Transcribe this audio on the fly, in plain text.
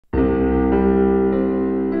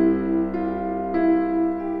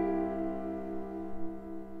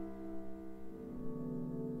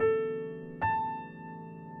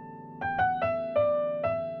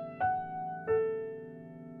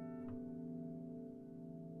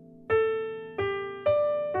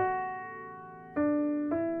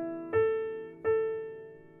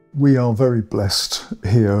We are very blessed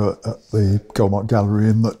here at the Goldmark Gallery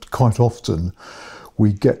in that quite often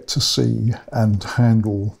we get to see and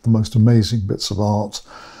handle the most amazing bits of art,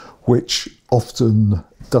 which often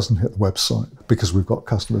doesn't hit the website because we've got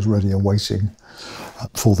customers ready and waiting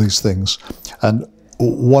for these things. And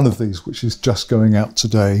one of these, which is just going out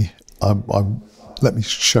today, let me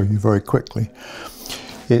show you very quickly.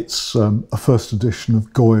 It's a first edition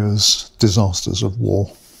of Goya's Disasters of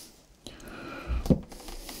War.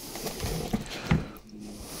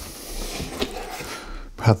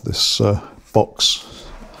 Had this box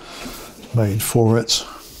made for it,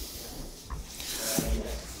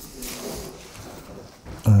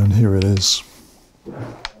 and here it is.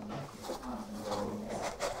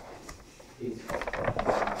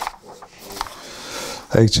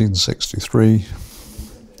 (1863),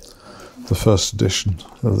 the first edition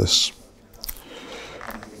of this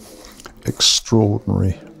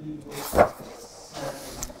extraordinary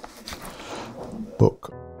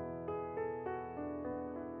book.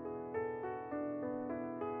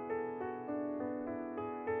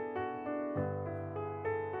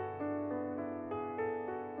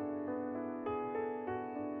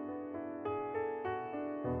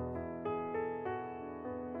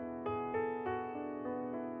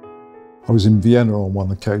 I was in Vienna on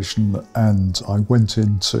one occasion and I went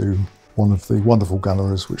into one of the wonderful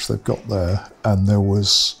galleries which they've got there, and there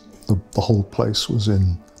was, the whole place was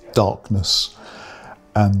in darkness,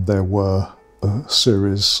 and there were a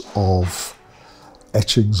series of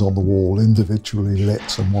etchings on the wall individually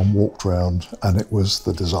lit, and one walked round and it was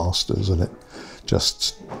the disasters, and it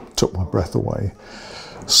just took my breath away.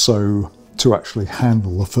 So to actually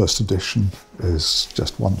handle the first edition is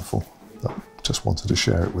just wonderful. I just wanted to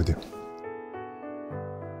share it with you.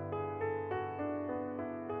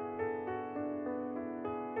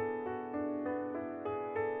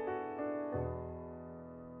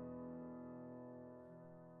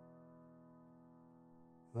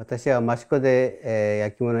私は益子で、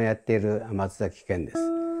焼き物をやっている松崎健です。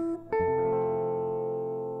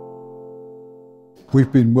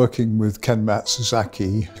We've been working with Ken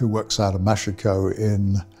Matsuzaki, who works out of Mashiko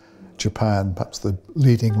in Japan, perhaps the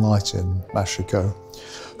leading light in Mashiko,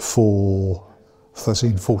 for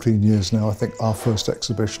 13, 14 years now. I think our first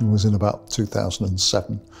exhibition was in about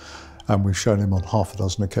 2007, and we've shown him on half a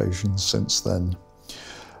dozen occasions since then.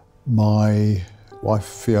 My wife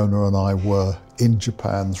Fiona and I were in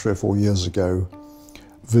Japan 3 or 4 years ago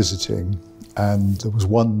visiting, and there was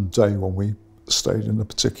one day when we stayed in a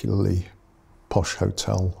particularly posh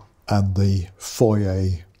hotel and the foyer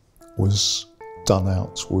was done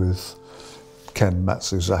out with Ken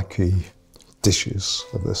Matsuzaki dishes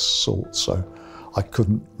of this sort, so I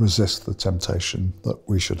couldn't resist the temptation that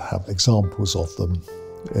we should have examples of them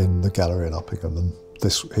in the gallery in Uppingham, and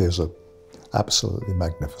this here's an absolutely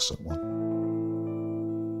magnificent one.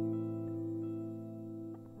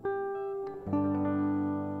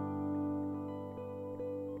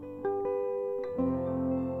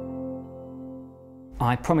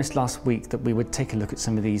 I promised last week that we would take a look at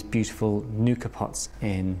some of these beautiful nuke pots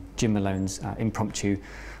in Jim Malone's impromptu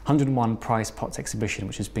 101 prize pots exhibition,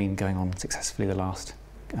 which has been going on successfully the last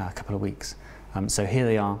couple of weeks. So here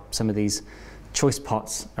they are, some of these choice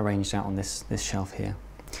pots arranged out on this shelf here.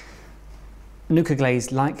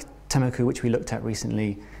 Nuke-glazed, like Temoku, which we looked at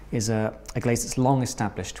recently, is a glaze that's long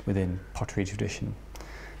established within pottery tradition.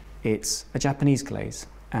 It's a Japanese glaze,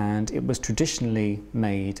 and it was traditionally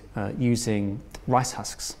made using rice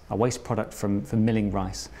husks, a waste product from milling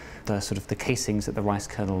rice, the casings that the rice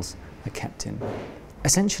kernels are kept in.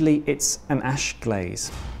 Essentially, it's an ash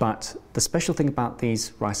glaze, but the special thing about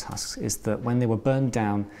these rice husks is that when they were burned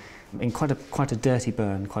down in quite a dirty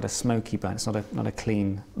burn, quite a smoky burn, it's not a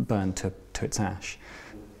clean burn to its ash,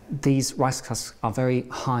 these rice husks are very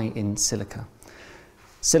high in silica.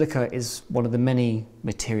 Silica is one of the many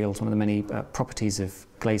materials, one of the many properties of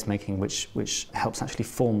glaze making which helps actually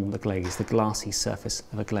form the glaze, the glassy surface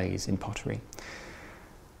of a glaze in pottery.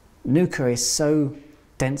 Nuke is so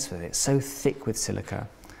dense with it, so thick with silica,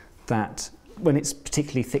 that when it's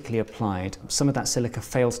particularly thickly applied, some of that silica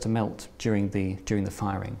fails to melt during the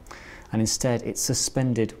firing, and instead it's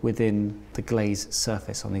suspended within the glaze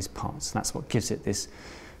surface on these pots. That's what gives it this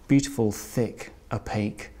beautiful, thick,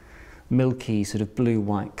 opaque, milky sort of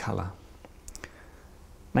blue-white colour.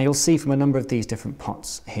 Now you'll see from a number of these different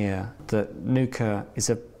pots here that nuke is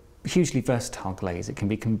a hugely versatile glaze. It can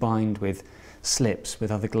be combined with slips,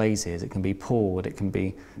 with other glazes, it can be poured, it can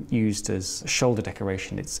be used as shoulder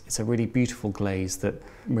decoration. It's a really beautiful glaze that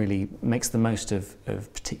really makes the most of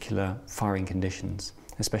particular firing conditions,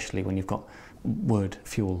 especially when you've got wood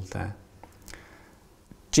fuel there.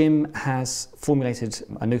 Jim has formulated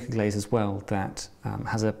a nuke-glazed as well that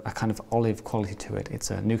has a kind of olive quality to it. It's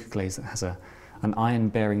a nuke-glazed that has an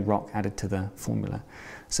iron-bearing rock added to the formula.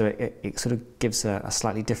 So it sort of gives a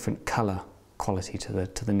slightly different colour quality to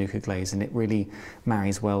the nuke-glazed, and it really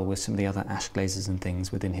marries well with some of the other ash glazes and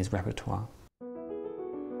things within his repertoire.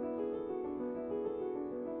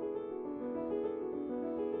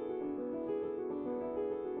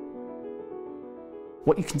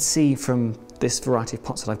 What you can see from this variety of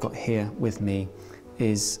pots that I've got here with me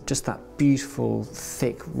is just that beautiful,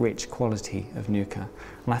 thick, rich quality of nuka.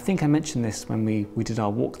 And I think I mentioned this when we did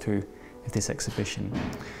our walkthrough of this exhibition.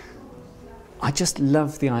 I just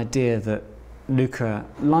love the idea that nuka,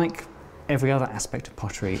 like every other aspect of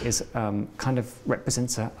pottery, is kind of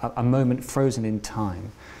represents a moment frozen in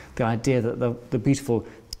time. The idea that the beautiful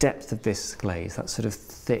depth of this glaze, that sort of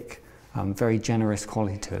thick, very generous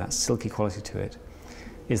quality to it, that silky quality to it,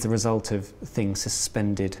 is the result of things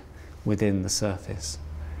suspended within the surface.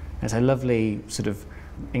 It's a lovely sort of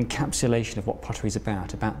encapsulation of what pottery is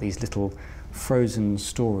about these little frozen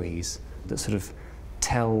stories that sort of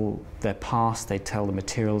tell their past, they tell the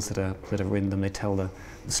materials that are in them, they tell the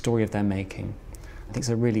story of their making. I think it's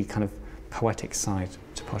a really kind of poetic side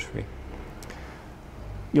to pottery.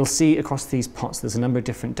 You'll see across these pots there's a number of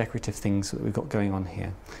different decorative things that we've got going on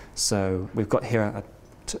here. So we've got here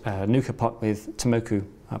a nuka pot with temoku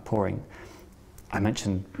pouring. I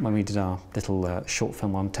mentioned when we did our little short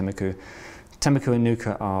film on temoku. Temoku and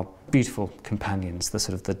nuka are beautiful companions, the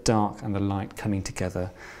sort of the dark and the light coming together,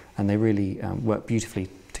 and they really work beautifully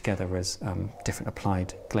together as different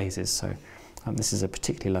applied glazes. So this is a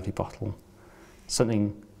particularly lovely bottle.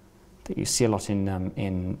 Something that you see a lot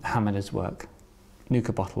in Hameda's work,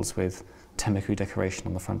 nuka bottles with temoku decoration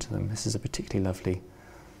on the front of them. This is a particularly lovely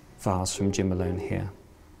vase from Jim Malone here.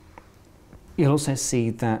 You'll also see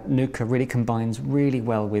that nuka really combines really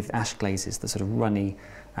well with ash glazes, the sort of runny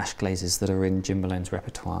ash glazes that are in Jim Malone's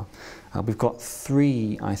repertoire. We've got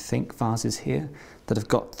 3, I think, vases here that have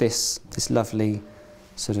got this lovely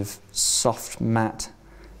sort of soft matte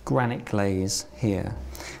granite glaze here.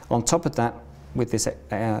 On top of that, with this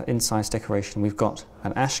incised decoration, we've got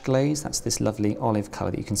an ash glaze. That's this lovely olive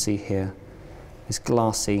colour that you can see here, this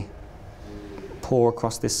glassy pour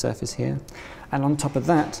across this surface here. And on top of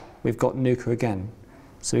that, we've got nuka again.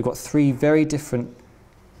 So we've got 3 very different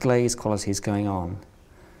glaze qualities going on.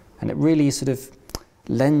 And it really sort of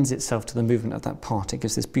lends itself to the movement of that pot. It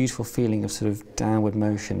gives this beautiful feeling of sort of downward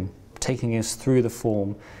motion, taking us through the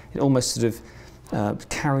form. It almost sort of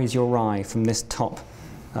carries your eye from this top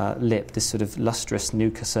lip, this sort of lustrous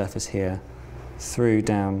nuka surface here, through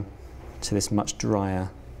down to this much drier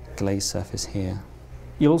glaze surface here.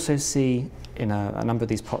 You'll also see in a number of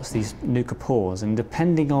these pots these nuka pours, and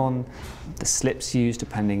depending on the slips used,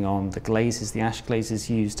 depending on the glazes, the ash glazes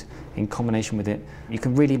used in combination with it, you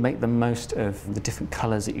can really make the most of the different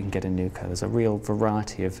colours that you can get in nuka. There's a real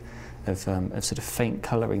variety of sort of faint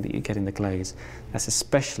colouring that you get in the glaze. That's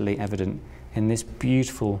especially evident in this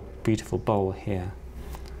beautiful, beautiful bowl here.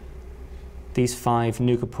 These 5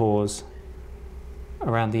 nuka pours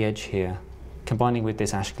around the edge here, combining with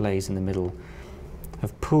this ash glaze in the middle,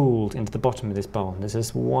 have pooled into the bottom of this bowl. There's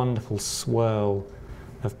this wonderful swirl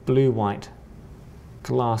of blue-white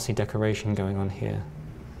glassy decoration going on here.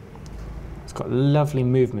 It's got lovely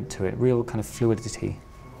movement to it, real kind of fluidity,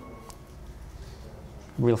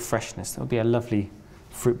 real freshness. That would be a lovely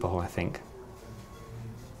fruit bowl, I think.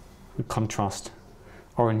 Would contrast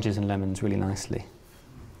oranges and lemons really nicely.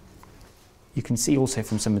 You can see also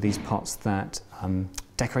from some of these pots that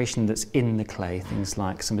decoration that's in the clay, things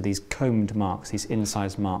like some of these combed marks, these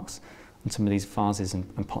incised marks on some of these vases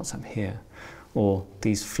and pots up here, or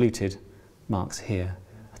these fluted marks here.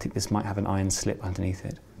 I think this might have an iron slip underneath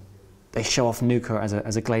it. They show off nuka as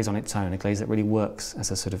a glaze on its own, a glaze that really works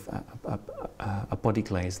as a sort of a body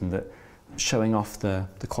glaze, and that showing off the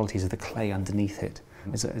qualities of the clay underneath it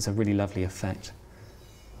is a really lovely effect,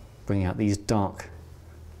 bringing out these dark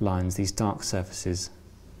lines, these dark surfaces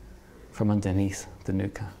from underneath the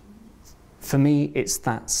nuka. For me, it's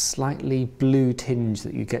that slightly blue tinge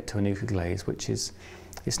that you get to a nuka glaze, which is,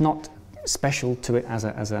 it's not special to it as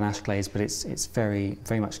an ash glaze, but it's very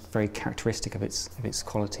much very characteristic of its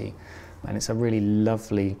quality, and it's a really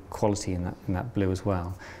lovely quality in that blue as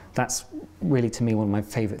well. That's really, to me, one of my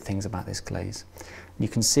favourite things about this glaze. You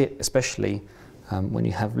can see it especially when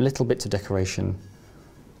you have little bits of decoration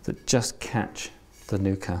that just catch the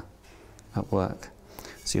nuka at work.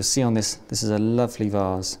 So you'll see on this is a lovely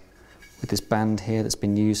vase with this band here that's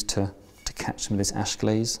been used to catch some of this ash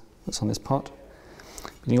glaze that's on this pot.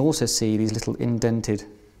 And you also see these little indented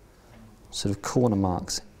sort of corner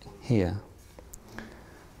marks here.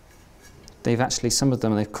 they've actually, some of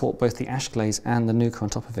them, they've caught both the ash glaze and the nuke on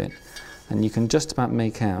top of it. And you can just about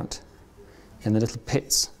make out in the little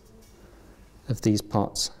pits of these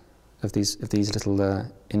pots, of these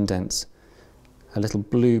little indents, a little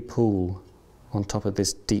blue pool on top of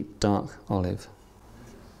this deep dark olive.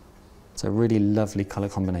 It's a really lovely colour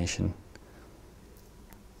combination.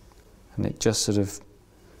 And it just sort of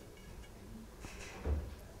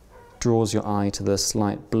draws your eye to the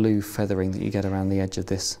slight blue feathering that you get around the edge of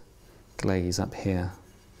this glaze up here,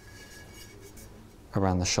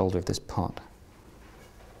 around the shoulder of this pot.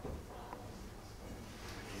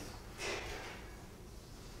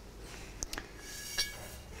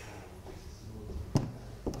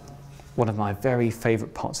 One of my very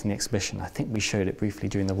favourite pots in the exhibition, I think we showed it briefly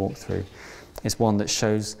during the walkthrough, is one that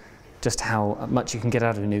shows just how much you can get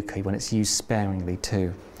out of a nuke when it's used sparingly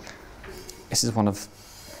too. This is one of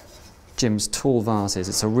Jim's tall vases.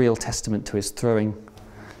 It's a real testament to his throwing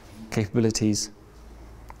capabilities.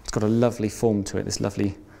 It's got a lovely form to it, this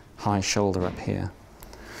lovely high shoulder up here.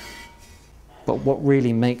 But what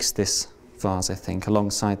really makes this vase, I think,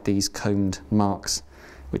 alongside these combed marks,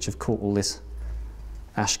 which have caught all this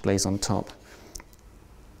ash glaze on top,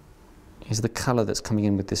 is the colour that's coming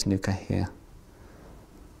in with this nuka here.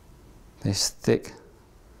 This thick,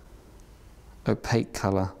 opaque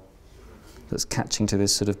colour that's catching to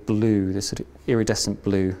this sort of blue, this sort of iridescent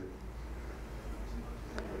blue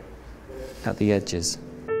at the edges.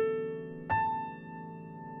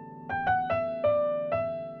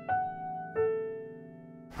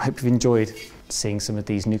 I hope you've enjoyed seeing some of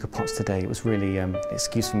these nuka pots today. It was really an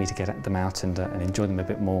excuse for me to get them out and enjoy them a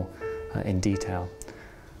bit more in detail.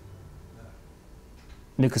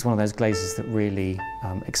 Nuka is one of those glazes that really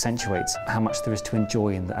accentuates how much there is to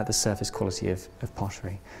enjoy at the surface quality of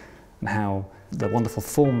pottery, and how the wonderful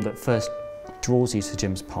form that first draws you to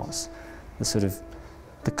Jim's pots,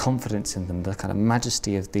 the confidence in them, the kind of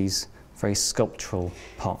majesty of these very sculptural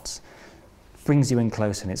pots, brings you in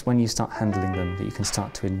close, and it's when you start handling them that you can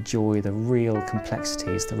start to enjoy the real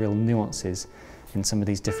complexities, the real nuances in some of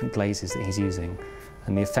these different glazes that he's using,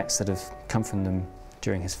 and the effects that have come from them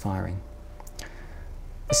during his firing.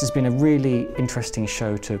 This has been a really interesting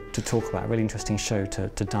show to talk about, a really interesting show to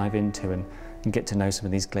dive into and get to know some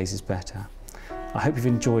of these glazes better. I hope you've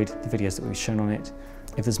enjoyed the videos that we've shown on it.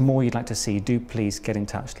 If there's more you'd like to see, do please get in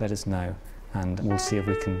touch, let us know, and we'll see if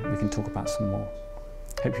we can talk about some more.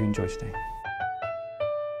 Hope you enjoyed today.